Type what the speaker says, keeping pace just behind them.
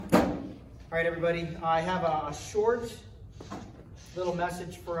All right, everybody, I have a short little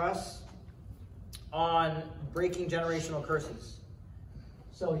message for us on breaking generational curses.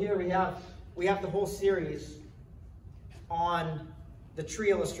 So here we have the whole series on the tree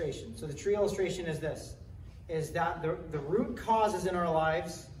illustration. So the tree illustration is this, is that the root causes in our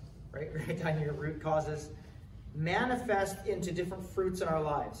lives, right down here, root causes, manifest into different fruits in our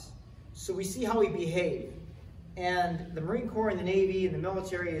lives. So we see how we behave. And the Marine Corps and the Navy and the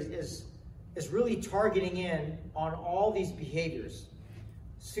military is really targeting in on all these behaviors.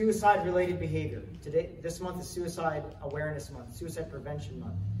 Suicide-related behavior. This month is Suicide Awareness Month, Suicide Prevention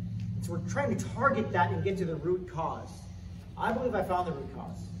Month. And so we're trying to target that and get to the root cause. I believe I found the root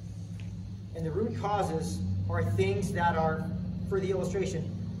cause. And the root causes are things that are, for the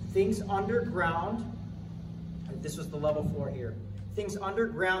illustration, things underground. This was the level floor here. Things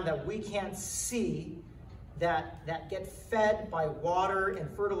underground that we can't see that get fed by water and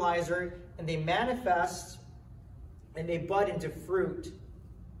fertilizer, and they manifest and they bud into fruit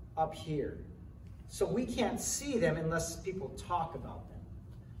up here. So we can't see them unless people talk about them.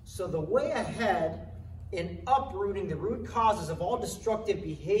 So the way ahead in uprooting the root causes of all destructive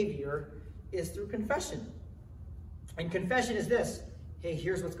behavior is through confession. And confession is this: hey,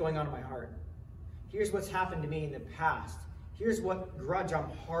 here's what's going on in my heart. Here's what's happened to me in the past. Here's what grudge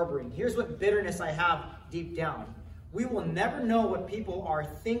I'm harboring. Here's what bitterness I have deep down. We will never know what people are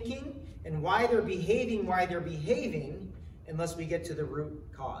thinking and why they're behaving unless we get to the root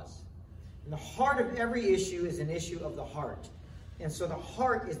cause. And the heart of every issue is an issue of the heart. And so the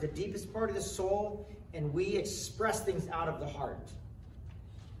heart is the deepest part of the soul, and we express things out of the heart.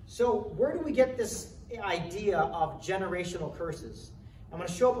 So where do we get this idea of generational curses? I'm going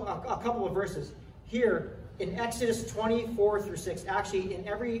to show up a couple of verses. Here, in Exodus 24-6, actually in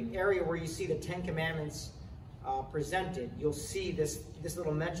every area where you see the Ten Commandments presented, you'll see this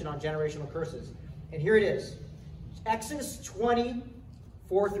little mention on generational curses. And here it is. Exodus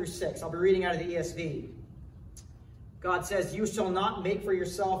 24-6. I'll be reading out of the ESV. God says, "You shall not make for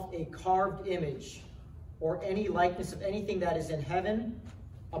yourself a carved image or any likeness of anything that is in heaven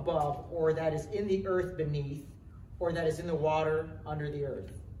above, or that is in the earth beneath, or that is in the water under the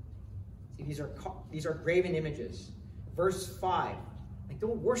earth." See, these are graven images. Verse 5, like,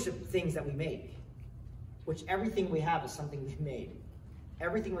 don't worship things that we make, which everything we have is something we made.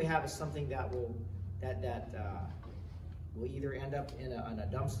 Everything we have is something that will either end up in a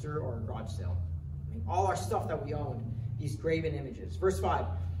dumpster or a garage sale. I mean, all our stuff that we own, these graven images. Verse 5,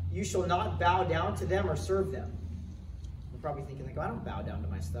 "You shall not bow down to them or serve them." You're probably thinking, like, oh, I don't bow down to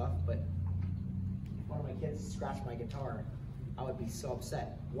my stuff, but if one of my kids scratched my guitar, I would be so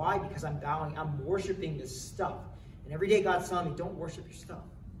upset. Why? Because I'm worshiping this stuff. And every day God's telling me, don't worship your stuff.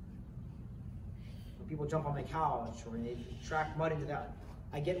 When people jump on my couch or they track mud into that,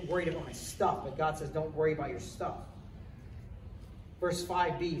 I get worried about my stuff, but God says, don't worry about your stuff. Verse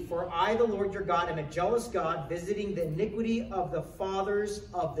 5b, "For I, the Lord your God, am a jealous God, visiting the iniquity of the fathers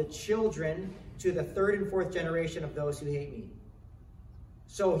of the children to the third and fourth generation of those who hate me."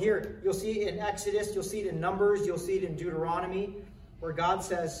 So here, you'll see it in Exodus, you'll see it in Numbers, you'll see it in Deuteronomy, where God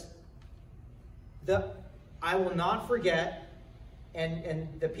says, I will not forget,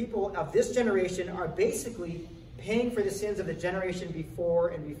 and the people of this generation are basically paying for the sins of the generation before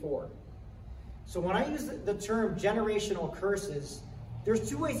and before. So when I use the term generational curses, there's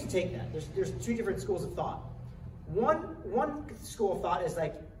two ways to take that. There's two different schools of thought. One school of thought is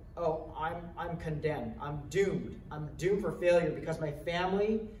like, oh, I'm condemned. I'm doomed. I'm doomed for failure because my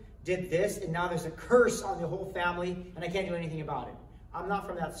family did this, and now there's a curse on the whole family, and I can't do anything about it. I'm not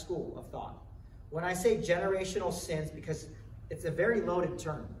from that school of thought. When I say generational sins, because it's a very loaded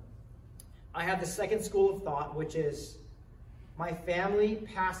term, I have the second school of thought, which is my family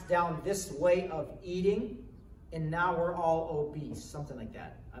passed down this way of eating, and now we're all obese, something like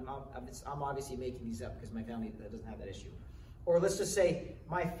that. I'm obviously making these up because my family doesn't have that issue. Or let's just say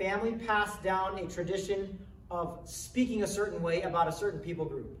my family passed down a tradition of speaking a certain way about a certain people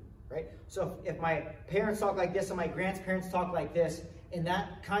group, right? So if my parents talk like this and my grandparents talk like this, and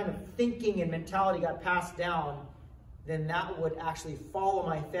that kind of thinking and mentality got passed down, then that would actually follow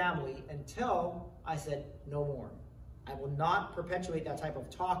my family until I said, no more. I will not perpetuate that type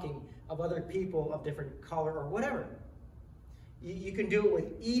of talking of other people of different color or whatever. You can do it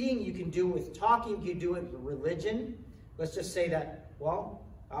with eating, you can do it with talking, you can do it with religion. Let's just say that, well,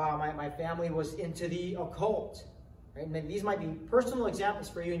 my family was into the occult. Right? And these might be personal examples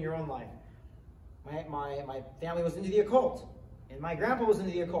for you in your own life. My family was into the occult, and my grandpa was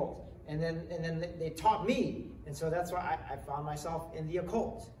into the occult. And then they taught me, and so that's why I found myself in the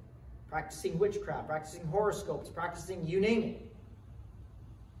occult. Practicing witchcraft, practicing horoscopes, practicing you name it.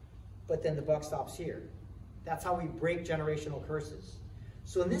 but then the buck stops here. That's how we break generational curses.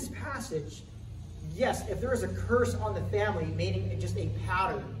 So in this passage, yes, if there is a curse on the family, meaning just a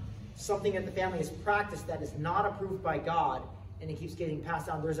pattern, something that the family has practiced that is not approved by God, and it keeps getting passed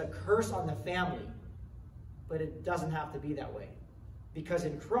down, there's a curse on the family, but it doesn't have to be that way. Because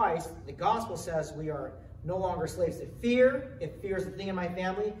in Christ, the gospel says we are no longer slaves to fear. If fear is the thing in my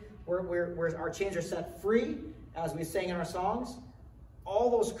family, where our chains are set free, as we sang in our songs,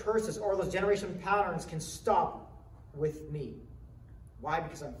 all those curses or those generation patterns can stop with me. Why?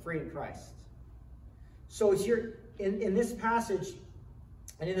 Because I'm free in Christ. So here in this passage,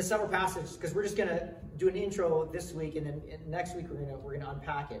 and in the summer passage, because we're just going to do an intro this week, and then next week we're gonna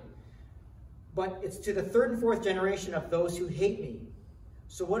unpack it. But it's to the third and fourth generation of those who hate me.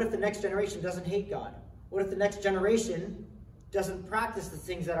 So what if the next generation doesn't hate God? What if the next generation doesn't practice the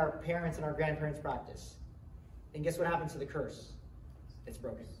things that our parents and our grandparents practice? And guess what happens to the curse? It's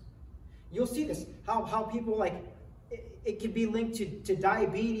broken. You'll see this, how people, like, it can be linked to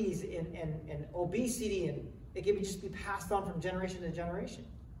diabetes and obesity, and it can just be passed on from generation to generation.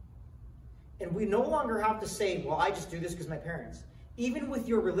 And we no longer have to say, well, I just do this because my parents. Even with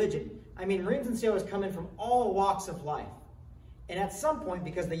your religion, I mean, Marines and sailors come in from all walks of life. And at some point,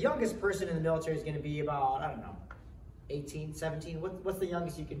 because the youngest person in the military is going to be about, I don't know, 18, 17. What's the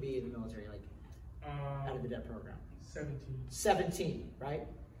youngest you can be in the military, like, out of the DEP program? 17. 17, right?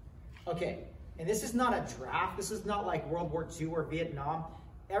 Okay. And this is not a draft. This is not like World War II or Vietnam.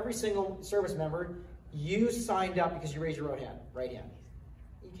 Every single service member, you signed up because you raised your right hand.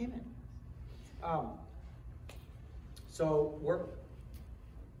 You came in. So where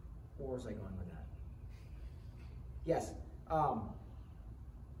was I going with that? Yes.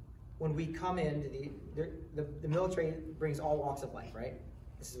 When we come into the military brings all walks of life, right?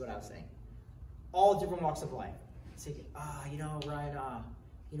 This is what I was saying. All different walks of life. It's like, you know, Ryan,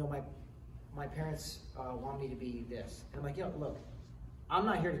 you know, my parents want me to be this. And I'm like, yo, look, I'm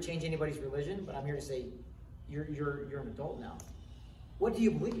not here to change anybody's religion, but I'm here to say, you're an adult now. What do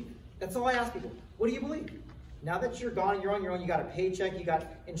you believe? That's all I ask people. What do you believe? Now that you're gone, you're on your own, you got a paycheck, you got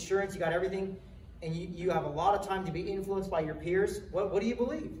insurance, you got everything, and you have a lot of time to be influenced by your peers, what do you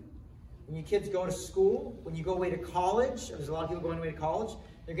believe? When your kids go to school, when you go away to college, there's a lot of people going away to college,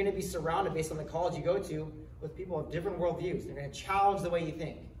 they're going to be surrounded based on the college you go to with people of different worldviews. They're going to challenge the way you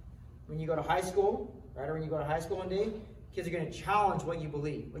think. When you go to high school, right, or when you go to high school one day, kids are going to challenge what you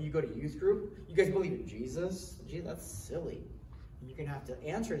believe. When you go to youth group, you guys believe in Jesus? Gee, that's silly. You're going to have to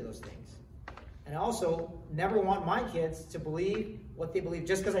answer those things. And I also never want my kids to believe what they believe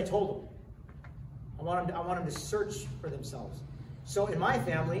just because I told them. I want them to search for themselves. So in my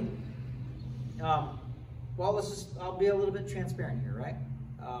family, well, I'll be a little bit transparent here, right?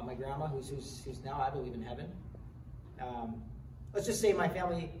 My grandma, who's now, I believe, in heaven. Let's just say my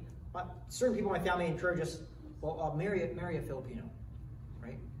family, certain people in my family encourage us, well, marry a Filipino,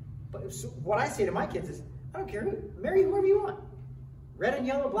 right? But so what I say to my kids is, I don't care who, marry whoever you want. Red and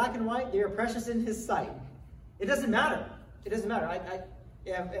yellow, black and white, they are precious in His sight. It doesn't matter. It doesn't matter.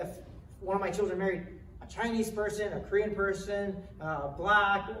 If one of my children married a Chinese person, a Korean person,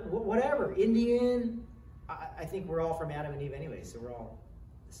 black, whatever, Indian, I think we're all from Adam and Eve anyway, so we're all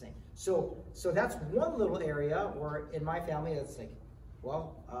the same. So that's one little area where in my family it's like,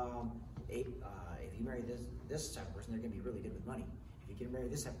 well, if you marry this type of person, they're going to be really good with money. If you can marry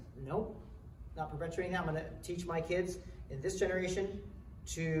this type, nope, not perpetuating that. I'm going to teach my kids in this generation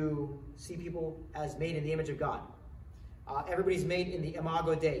to see people as made in the image of God. Everybody's made in the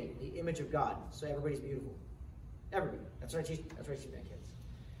imago Dei, the image of God. So everybody's beautiful. Everybody. That's what I teach my kids.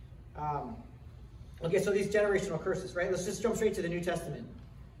 Okay, so these generational curses, right? Let's just jump straight to the New Testament.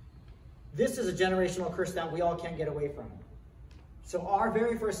 This is a generational curse that we all can't get away from. So our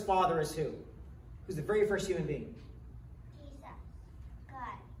very first father is who? Who's the very first human being? Jesus.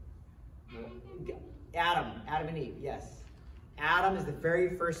 God. Adam and Eve, yes. Adam is the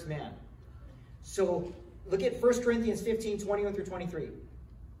very first man. So look at 1 Corinthians 15, 21 through 23.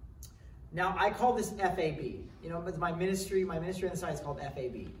 Now, I call this FAB. You know, my ministry on the side is called FAB.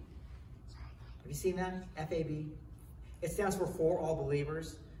 Have you seen that? FAB? It stands for For All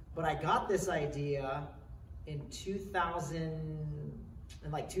Believers. But I got this idea in 2000,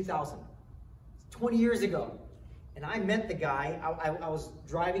 20 years ago. And I met the guy. I was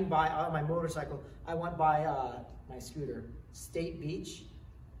driving by on my motorcycle. I went by my scooter, State Beach,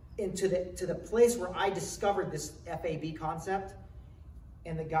 into the place where I discovered this FAB concept.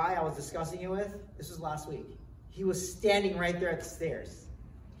 And the guy I was discussing it with, this was last week, he was standing right there at the stairs.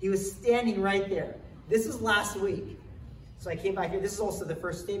 He was standing right there. This was last week. So I came back here. This is also the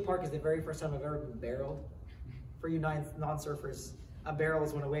first state park, is the very first time I've ever been barreled. For you non-surfers, A barrel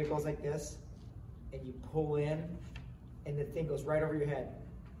is when a wave goes like this, and you pull in, and the thing goes right over your head.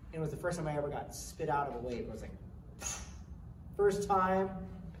 And it was the first time I ever got spit out of a wave. It was like, first time,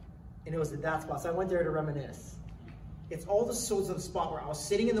 and it was at that spot. So I went there to reminisce. It's all the sorts of the spot where I was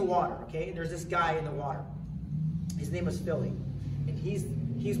sitting in the water, okay? And there's this guy in the water. His name was Philly. And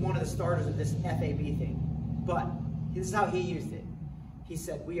he's one of the starters of this FAB thing. But this is how he used it. He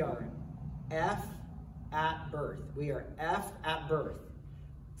said, we are F at birth. We are F at birth.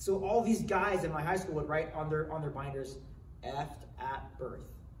 So all these guys in my high school would write on their binders, F at birth.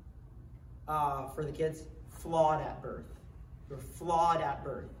 For the kids, flawed at birth. You're flawed at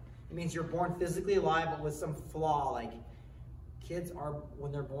birth. It means you're born physically alive, but with some flaw. Like, kids are,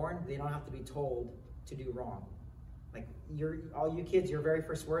 when they're born, they don't have to be told to do wrong. Like, all you kids, your very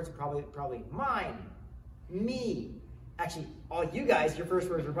first words are probably mine, me. Actually, all you guys, your first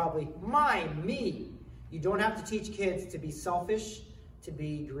words are probably mine, me. You don't have to teach kids to be selfish, to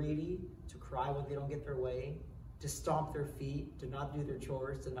be greedy, to cry when they don't get their way, to stomp their feet, to not do their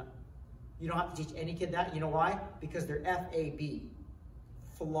chores, you don't have to teach any kid that. You know why? Because they're FAB.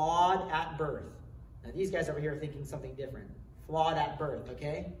 Flawed at birth. Now these guys over here are thinking something different. Flawed at birth,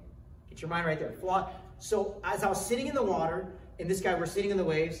 okay? Get your mind right there. Flawed. So as I was sitting in the water, and this guy, we're sitting in the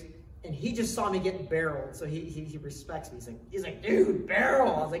waves, and he just saw me get barreled. So he respects me. He's like, dude,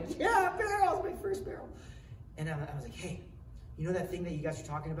 barrel. I was like, yeah, barrel. It's my first barrel. And I was like, hey, you know that thing that you guys are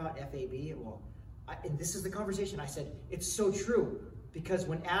talking about, FAB? Well, and this is the conversation. I said, it's so true. Because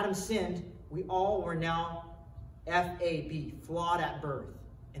when Adam sinned, we all were now FAB, flawed at birth.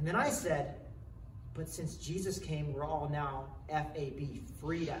 And then I said, but since Jesus came, we're all now FAB,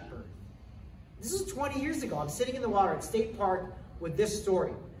 freed at birth. This is 20 years ago. I'm sitting in the water at State Park with this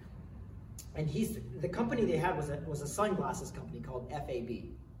story. And the company they had was a sunglasses company called FAB,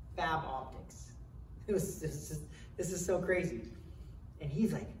 Fab Optics. This is so crazy. And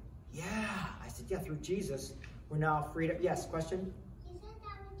he's like, yeah. I said, yeah, through Jesus, we're now freed. Yes, question? You said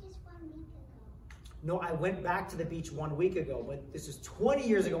that was just 1 week ago. No, I went back to the beach 1 week ago, but this was 20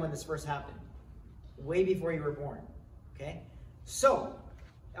 years ago when this first happened. Way before you were born, okay? So,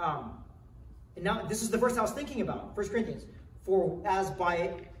 and now this is the verse I was thinking about, 1 Corinthians. For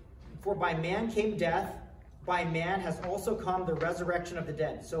by man came death, by man has also come the resurrection of the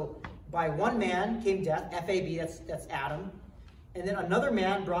dead. So by one man came death, FAB, that's Adam. And then another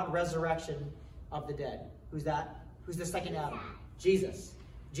man brought resurrection of the dead. Who's that? Who's the second Adam? Jesus.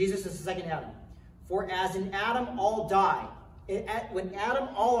 Jesus is the second Adam. For as in Adam all die. When Adam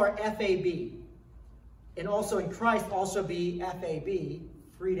all are FAB. And also in Christ also be FAB,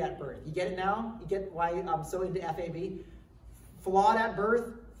 freed at birth. You get it now? You get why I'm so into FAB? Flawed at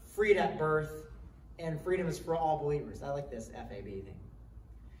birth, freed at birth, and freedom is for all believers. I like this FAB thing.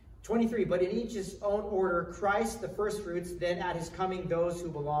 23, but in each his own order, Christ the first fruits, then at his coming those who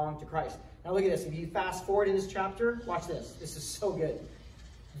belong to Christ. Now look at this. If you fast forward in this chapter, watch this. This is so good.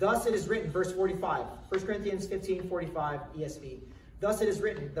 Thus it is written, verse 45, 1 Corinthians 15:45 ESV. Thus it is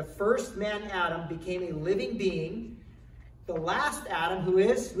written, the first man Adam became a living being. The last Adam,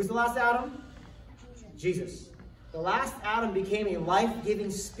 who's the last Adam? Jesus. The last Adam became a life-giving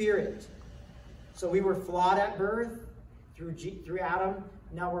spirit. So we were flawed at birth through Adam.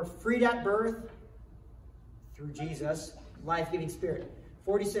 Now we're freed at birth through Jesus, life-giving spirit.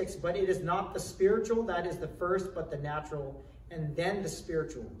 46, but it is not the spiritual that is the first, but the natural, and then the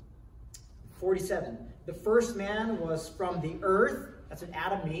spiritual. 47, the first man was from the earth. That's what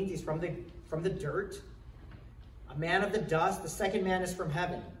Adam means. He's from the dirt. A man of the dust. The second man is from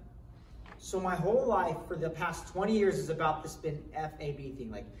heaven. So my whole life for the past 20 years is about this FAB thing.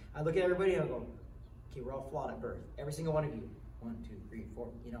 Like, I look at everybody and I go, okay, we're all flawed at birth. Every single one of you. 1, 2, 3, 4,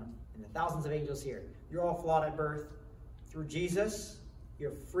 and the thousands of angels here. You're all flawed at birth. Through Jesus,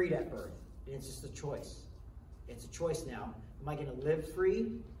 you're freed at birth. And it's just a choice. It's a choice now. Am I going to live free,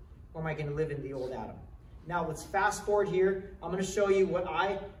 or am I going to live in the old Adam? Now, let's fast forward here. I'm going to show you what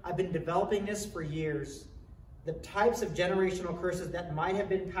I've been developing this for years. The types of generational curses that might have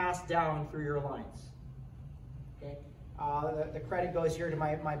been passed down through your lines. Okay, the credit goes here to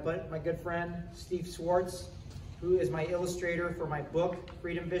my good friend Steve Swartz, who is my illustrator for my book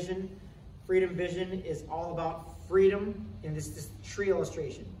Freedom Vision. Freedom Vision is all about freedom in this tree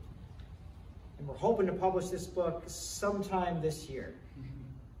illustration, and we're hoping to publish this book sometime this year.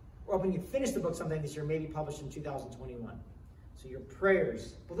 We're hoping to finish the book sometime this year, maybe published in 2021. So your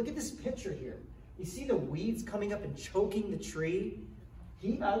prayers. But look at this picture here. You see the weeds coming up and choking the tree?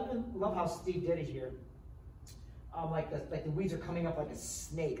 I love how Steve did it here. Like the weeds are coming up like a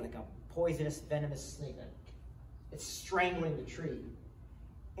snake, like a poisonous, venomous snake. It's strangling the tree.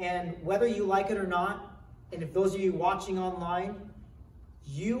 And whether you like it or not, and if those of you watching online,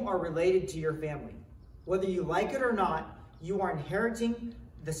 You are related to your family. Whether you like it or not, you are inheriting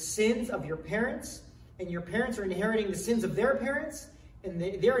the sins of your parents, and your parents are inheriting the sins of their parents, and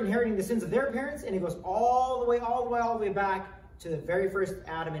they're inheriting the sins of their parents, and it goes all the way back to the very first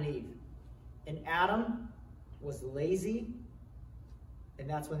Adam and Eve. And Adam was lazy, and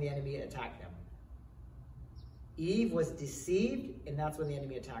that's when the enemy attacked them. Eve was deceived, and that's when the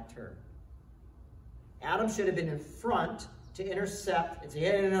enemy attacked her. Adam should have been in front to intercept and say,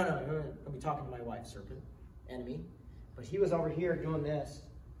 hey, no, I'll be talking to my wife, serpent, enemy. But he was over here doing this,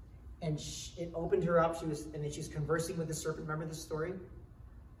 and it opened her up. And then she's conversing with the serpent. Remember this story?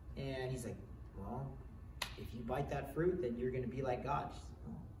 And he's like, well, if you bite that fruit, then you're going to be like God. She's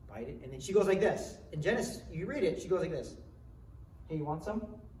like, oh, bite it. And then she goes like this. In Genesis, you read it, she goes like this. Hey, you want some?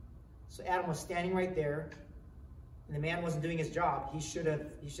 So Adam was standing right there, and the man wasn't doing his job. He should have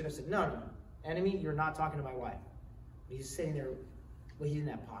said, no, enemy, you're not talking to my wife. But he's sitting there. Well, he didn't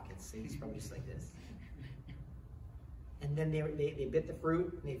have pockets, so he's probably just like this. And then they bit the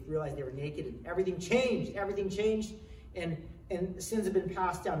fruit, and they realized they were naked, and everything changed. Everything changed, and sins have been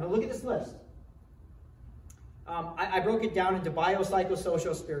passed down. Now look at this list. I broke it down into bio, psycho,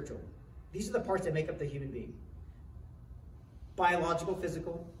 social, spiritual. These are the parts that make up the human being. Biological,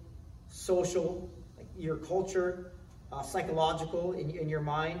 physical, social, like your culture, psychological, in your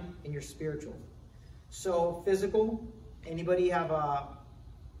mind, and your spiritual. So physical, anybody have a,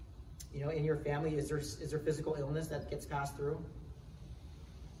 in your family, is there physical illness that gets passed through?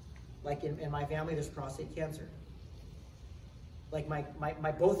 Like in my family, there's prostate cancer. Like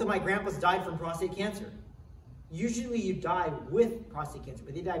both of my grandpas died from prostate cancer. Usually you die with prostate cancer,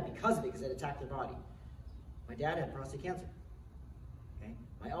 but they died because of it, because it attacked their body. My dad had prostate cancer. Okay?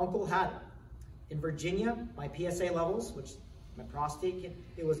 My uncle had it. In Virginia, my PSA levels, which my prostate,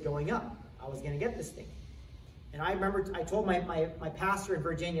 it was going up. I was going to get this thing. And I remember I told my pastor in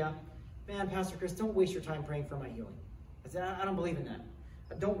Virginia, man, Pastor Chris, don't waste your time praying for my healing. I said, I don't believe in that.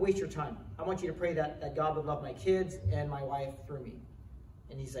 Don't waste your time. I want you to pray that God would love my kids and my wife through me.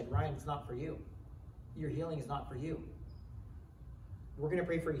 And he's like, Ryan, it's not for you. Your healing is not for you. We're going to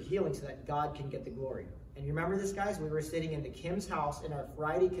pray for your healing so that God can get the glory. And you remember this, guys? We were sitting in the Kim's house in our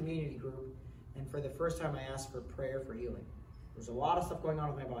Friday community group, and for the first time I asked for prayer for healing. There's a lot of stuff going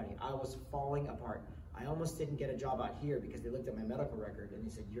on with my body. I was falling apart. I almost didn't get a job out here because they looked at my medical record and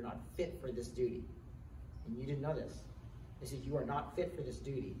they said, you're not fit for this duty. And you didn't know this. They said, you are not fit for this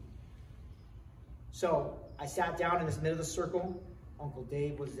duty. So I sat down in this middle of the circle. Uncle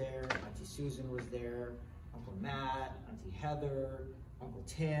Dave was there, Auntie Susan was there, Uncle Matt, Auntie Heather, Uncle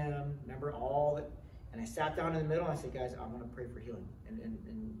Tim, remember all that? And I sat down in the middle and I said, guys, I'm going to pray for healing.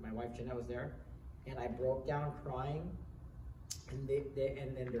 And my wife Jeanette was there. And I broke down crying. And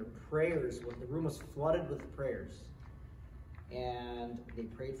then their prayers, the room was flooded with prayers. And they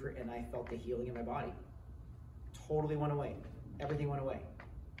prayed for, and I felt the healing in my body. Totally went away. Everything went away.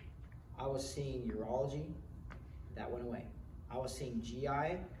 I was seeing urology, that went away. I was seeing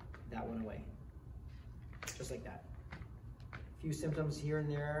GI, that went away. Just like that. A few symptoms here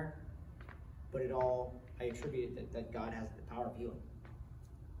and there, but it all, I attribute it that God has the power of healing.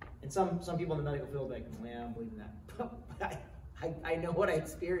 And some people in the medical field are like, well, I don't believe in that. But I know what I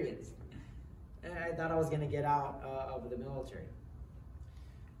experienced. And I thought I was going to get out of the military.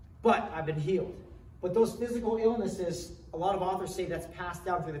 But I've been healed. But those physical illnesses, a lot of authors say that's passed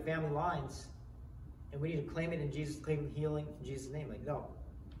down through the family lines. And we need to claim it in Jesus, claim healing in Jesus' name. Like, no.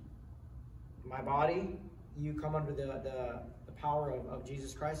 My body, you come under the power of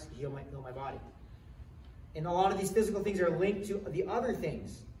Jesus Christ, heal my body. And a lot of these physical things are linked to the other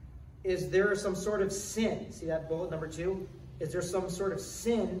things. Is there some sort of sin? See that bullet number 2? Is there some sort of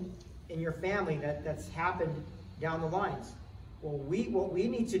sin in your family that's happened down the lines? Well, what we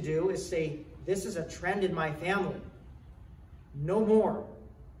need to do is say, this is a trend in my family. No more.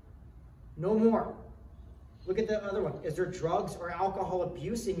 No more. Look at the other one. Is there drugs or alcohol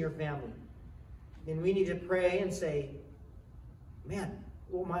abuse in your family? Then we need to pray and say, man,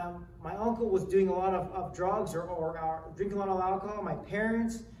 well, my uncle was doing a lot of drugs or drinking a lot of alcohol. My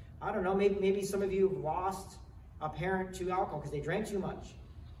parents, I don't know, maybe some of you have lost a parent to alcohol because they drank too much.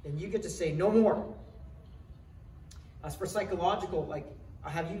 Then you get to say, no more. As for psychological, like,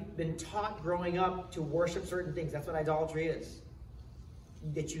 have you been taught growing up to worship certain things? That's what idolatry is.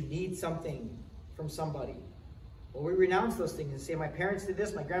 That you need something from somebody. Well, we renounce those things and say, my parents did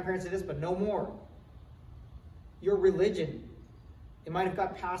this, my grandparents did this, but no more. Your religion, it might have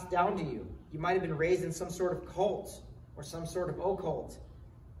got passed down to you. You might have been raised in some sort of cult or some sort of occult.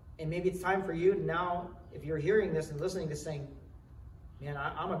 And maybe it's time for you now, if you're hearing this and listening to this, saying, man,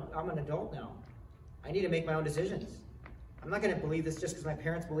 I'm an adult now. I need to make my own decisions. I'm not going to believe this just because my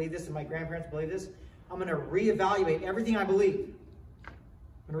parents believe this and my grandparents believe this. I'm going to reevaluate everything I believe.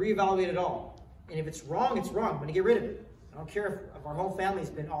 I'm going to reevaluate it all. And if it's wrong, it's wrong. I'm going to get rid of it. I don't care if our whole family's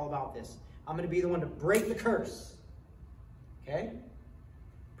been all about this. I'm going to be the one to break the curse. Okay?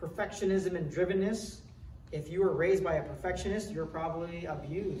 Perfectionism and drivenness. If you were raised by a perfectionist, you're probably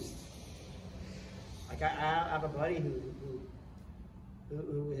abused. Like I have a buddy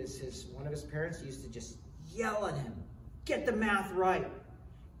who is one of his parents used to just yell at him. Get the math right.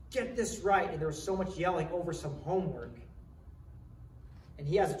 Get this right. And there was so much yelling over some homework. And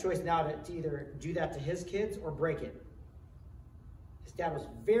he has a choice now to either do that to his kids or break it. His dad was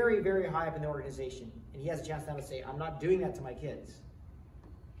very, very high up in the organization. And he has a chance now to say, I'm not doing that to my kids.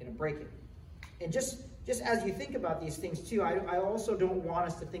 I'm going to break it. And just as you think about these things too, I also don't want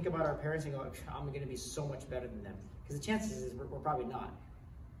us to think about our parents and go, I'm going to be so much better than them. Because the chances is we're probably not.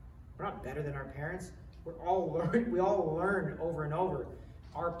 We're not better than our parents. We all learn over and over.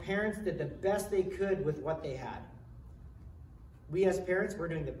 Our parents did the best they could with what they had. We as parents, we're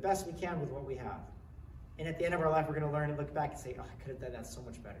doing the best we can with what we have. And at the end of our life, we're going to learn and look back and say, oh, I could have done that so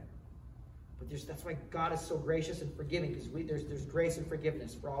much better. But that's why God is so gracious and forgiving, because there's grace and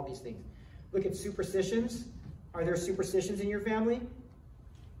forgiveness for all these things. Look at superstitions. Are there superstitions in your family?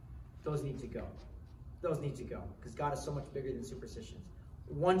 Those need to go. Those need to go, because God is so much bigger than superstitions.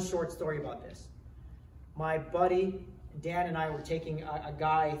 One short story about this. My buddy Dan and I were taking a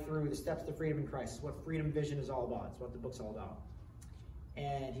guy through the steps to freedom in Christ. It's what Freedom Vision is all about. It's what the book's all about.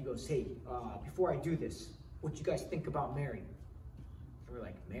 And he goes, hey, before I do this, what you guys think about Mary? And we're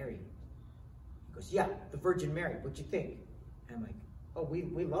like, Mary? He goes, yeah, the Virgin Mary. What you think? And I'm like, oh, we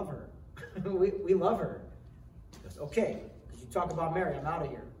love her. we love her. He goes, okay, because you talk about Mary, I'm out of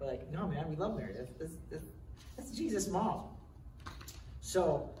here. We're like, no, man, we love Mary. That's Jesus' mom.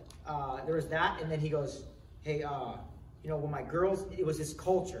 So there was that, and then he goes, hey, when my girls, it was his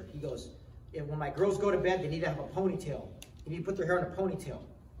culture. He goes, when my girls go to bed, they need to have a ponytail. They need to put their hair in a ponytail.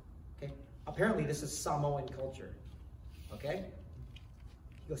 Okay? Apparently, this is Samoan culture. Okay?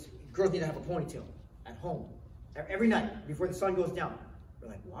 He goes, girls need to have a ponytail at home every night before the sun goes down. We're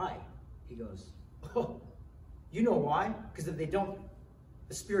like, why? He goes, oh, you know why? Because if they don't,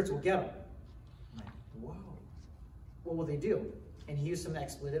 the spirits will get them. I'm like, whoa. What will they do? And he used some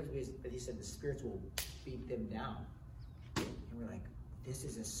expletive, but he said the spirits will beat them down. And we're like, this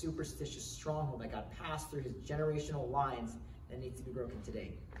is a superstitious stronghold that got passed through his generational lines that needs to be broken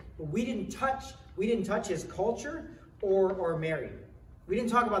today. But we didn't touch his culture or Mary. We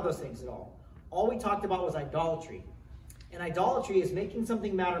didn't talk about those things at all. All we talked about was idolatry. And idolatry is making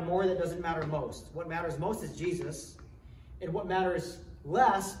something matter more that doesn't matter most. What matters most is Jesus. And what matters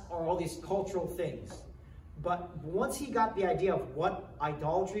less are all these cultural things. But once he got the idea of what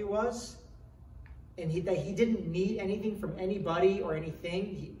idolatry was, and that he didn't need anything from anybody or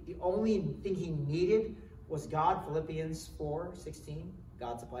anything, the only thing he needed was God. Philippians 4:16.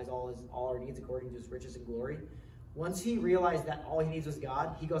 God supplies all our needs according to his riches and glory. Once he realized that all he needs was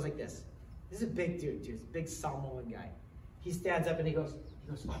God, he goes like this. This is a big dude, too. This big Samoan guy. He stands up and he goes,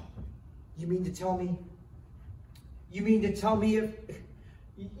 you mean to tell me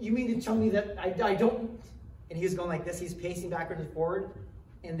that I don't? And he was going like this. He's pacing backwards and forward.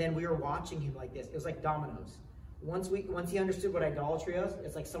 And then we were watching him like this. It was like dominoes. Once he understood what idolatry was,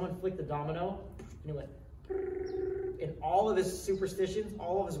 it's like someone flicked the domino and it went, and all of his superstitions,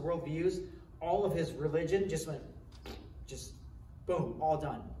 all of his worldviews, all of his religion just went, just boom, all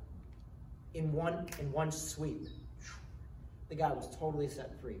done. In one sweep. The guy was totally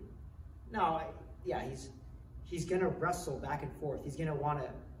set free. Now, yeah, he's gonna wrestle back and forth. He's gonna want to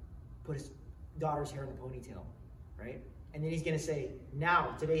put his daughter's hair in a ponytail, right? And then he's gonna say,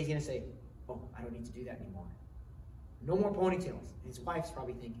 today he's gonna say, oh, I don't need to do that anymore. No more ponytails. And his wife's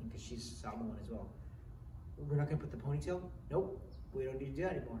probably thinking, because she's Samoan as well, we're not gonna put the ponytail? Nope, we don't need to do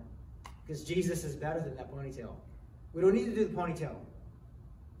that anymore. Because Jesus is better than that ponytail. We don't need to do the ponytail.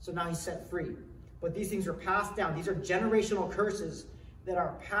 So now he's set free. But these things are passed down. These are generational curses that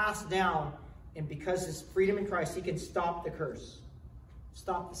are passed down. And because his freedom in Christ, he can stop the curse.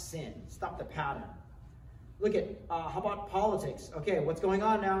 Stop the sin. Stop the pattern. Look at, how about politics? Okay, what's going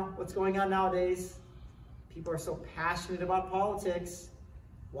on now? What's going on nowadays? People are so passionate about politics.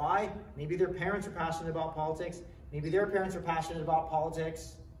 Why? Maybe their parents are passionate about politics. Maybe their parents are passionate about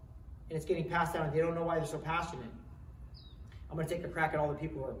politics. And it's getting passed down and they don't know why they're so passionate. I'm going to take a crack at all the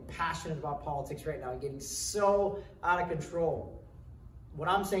people who are passionate about politics right now and getting so out of control. What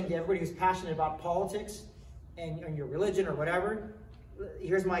I'm saying to everybody who's passionate about politics and your religion or whatever,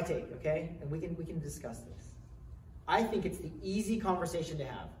 here's my take, okay? And we can discuss this. I think it's the easy conversation to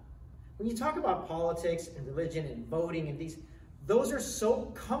have. When you talk about politics and religion and voting and those are so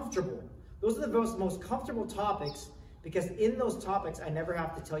comfortable. Those are the most comfortable topics, because in those topics, I never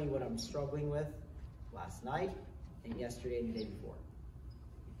have to tell you what I'm struggling with last night and yesterday and the day before.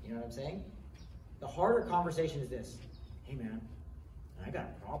 You know what I'm saying? The harder conversation is this. Hey man, I got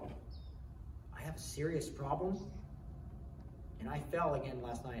a problem. I have a serious problem, and I fell again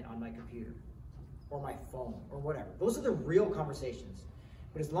last night on my computer or my phone or whatever. Those are the real conversations.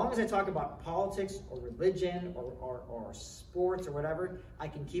 But as long as I talk about politics or religion or sports or whatever, I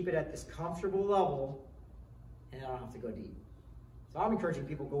can keep it at this comfortable level, and I don't have to go deep. So I'm encouraging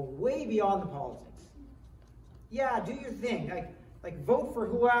people to go way beyond the politics. Yeah, do your thing. Like vote for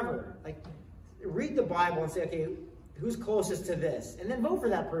whoever. Like read the Bible and say, okay, who's closest to this? And then vote for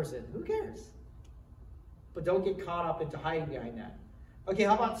that person. Who cares? But don't get caught up into hiding behind that. Okay,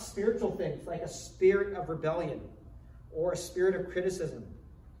 how about spiritual things, like a spirit of rebellion or a spirit of criticism?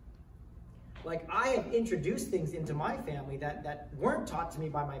 Like, I have introduced things into my family that weren't taught to me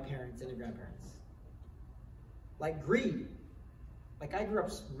by my parents and grandparents. Like greed. Like, I grew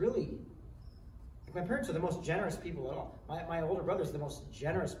up really... Like, my parents are the most generous people at all. My older brother's the most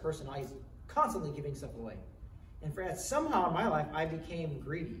generous person. He's constantly giving stuff away. And somehow in my life, I became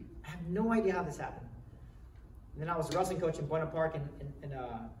greedy. I have no idea how this happened. And then I was a wrestling coach in Buena Park in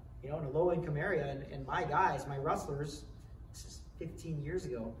a low-income area, and my guys, my wrestlers, this is 15 years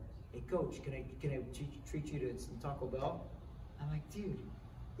ago, hey coach, can I treat you to some Taco Bell? I'm like, dude,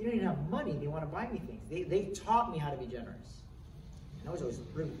 you don't even have money. They want to buy me things. They taught me how to be generous. And I was always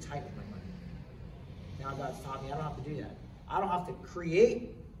really tight with my money. Now God's taught me I don't have to do that. I don't have to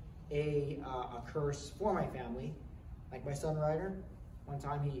create a curse for my family. Like my son Ryder, one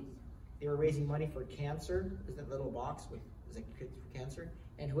time they were raising money for cancer. There's that little box with kids for cancer,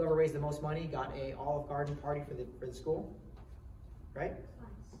 and whoever raised the most money got a Olive Garden party for the school, right?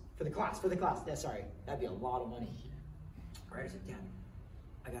 For the class. Yeah, sorry, that'd be a lot of money. Right? I said, Dad,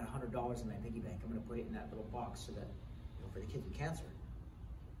 I got $100 in my piggy bank. I'm going to put it in that little box so that for the kids with cancer.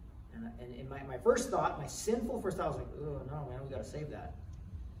 And in my first thought, my sinful first thought, I was like, oh no, man, we got to save that.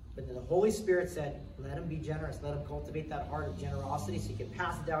 But then the Holy Spirit said, let him be generous. Let him cultivate that heart of generosity so he can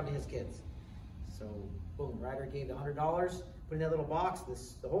pass it down to his kids. So, boom, Ryder gave the $100, put in that little box.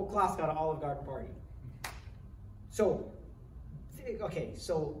 The whole class got an Olive Garden party. So, okay,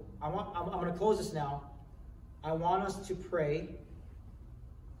 so I'm going to close this now. I want us to pray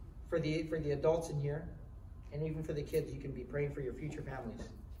for the adults in here, and even for the kids. You can be praying for your future families.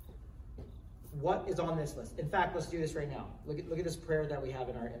 What is on this list? In fact, let's do this right now. Look at this prayer that we have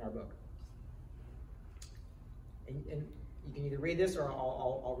in our book. And you can either read this or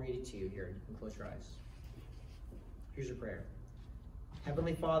I'll read it to you here. You can close your eyes. Here's your prayer.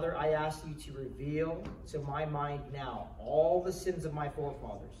 Heavenly Father, I ask you to reveal to my mind now all the sins of my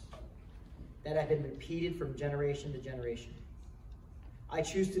forefathers that have been repeated from generation to generation. I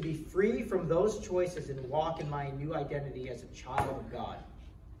choose to be free from those choices and walk in my new identity as a child of God.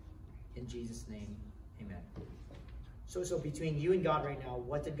 In Jesus' name, amen. So between you and God right now,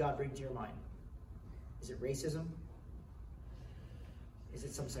 what did God bring to your mind? Is it racism? Is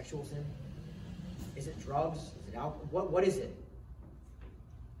it some sexual sin? Is it drugs? Is it alcohol? What is it?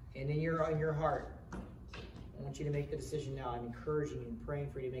 And in your heart, I want you to make the decision now. I'm encouraging you and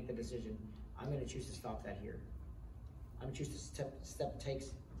praying for you to make the decision. I'm going to choose to stop that here. I'm going to choose to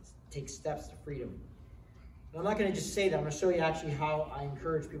take steps to freedom. And I'm not going to just say that. I'm going to show you actually how I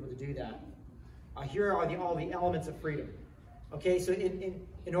encourage people to do that. Here are all the elements of freedom. Okay, so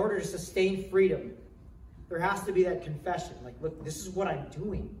in order to sustain freedom, there has to be that confession. Like, look, this is what I'm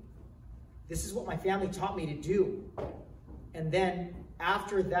doing. This is what my family taught me to do. And then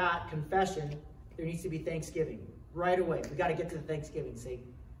after that confession, there needs to be thanksgiving. Right away. We got to get to the thanksgiving. Say,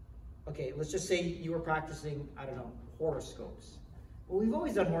 okay, let's just say you were practicing, I don't know, horoscopes. Well, we've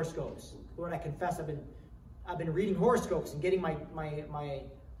always done horoscopes. Lord, I confess I've been reading horoscopes and getting my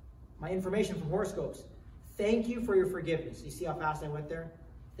information from horoscopes. Thank you for your forgiveness. You see how fast I went there?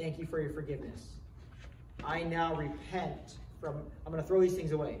 Thank you for your forgiveness. I now repent from, I'm going to throw these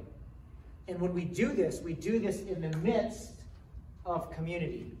things away. And when we do this in the midst of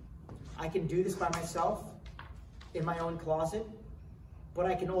community. I can do this by myself in my own closet, but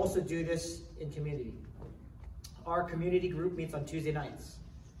I can also do this in community. Our community group meets on Tuesday nights.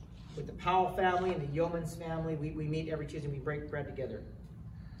 With the Powell family and the Yeomans family, we meet every Tuesday and we break bread together.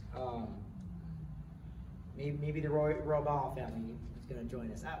 Maybe the Royal family is going to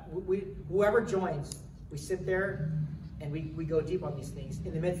join us. Whoever joins, we sit there and we go deep on these things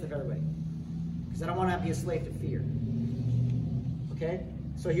in the midst of everybody. Because I don't want to be a slave to fear. Okay?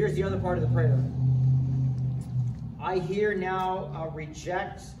 So here's the other part of the prayer. I here now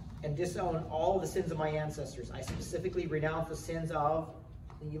reject and disown all the sins of my ancestors. I specifically renounce the sins of,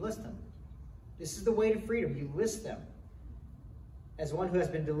 and you list them. This is the way to freedom. You list them. As one who has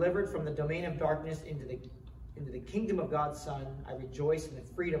been delivered from the domain of darkness into the kingdom of God's Son, I rejoice in the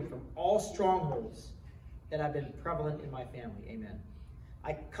freedom from all strongholds that have been prevalent in my family. Amen.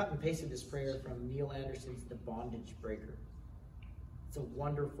 I cut and pasted this prayer from Neil Anderson's The Bondage Breaker. It's a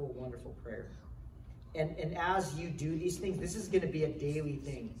wonderful, wonderful prayer. And as you do these things, this is going to be a daily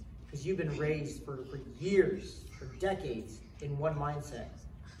thing, because you've been raised for years, for decades, in one mindset.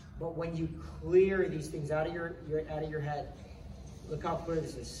 But when you clear these things out of your head, look how clear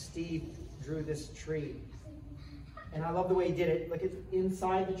this is. Steve drew this tree. And I love the way he did it. Look,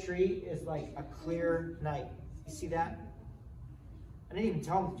 inside the tree is like a clear night. You see that? I didn't even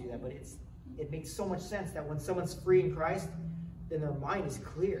tell him to do that, but it makes so much sense that when someone's free in Christ, then their mind is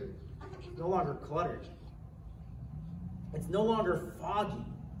clear. It's no longer cluttered. It's no longer foggy.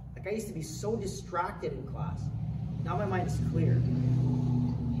 Like, I used to be so distracted in class. Now my mind is clear.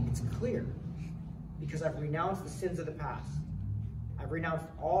 It's clear because I've renounced the sins of the past. I've renounced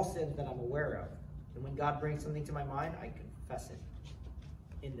all sins that I'm aware of. And when God brings something to my mind, I confess it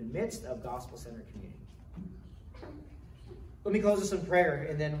in the midst of gospel-centered community. Let me close this in prayer,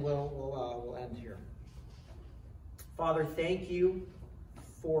 and then we'll end here. Father, thank you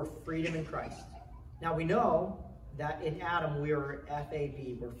for freedom in Christ. Now we know that in Adam we are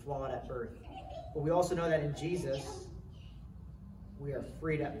FAB, we're flawed at birth. But we also know that in Jesus, we are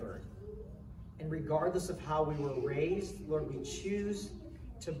freed at birth. And regardless of how we were raised, Lord, we choose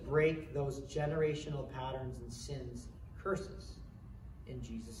to break those generational patterns and sins, curses, in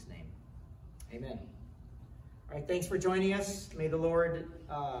Jesus' name. Amen. All right, thanks for joining us. May the Lord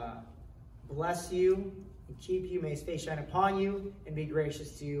bless you and keep you. May his face shine upon you and be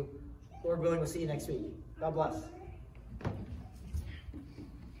gracious to you. Lord willing, we'll see you next week. God bless.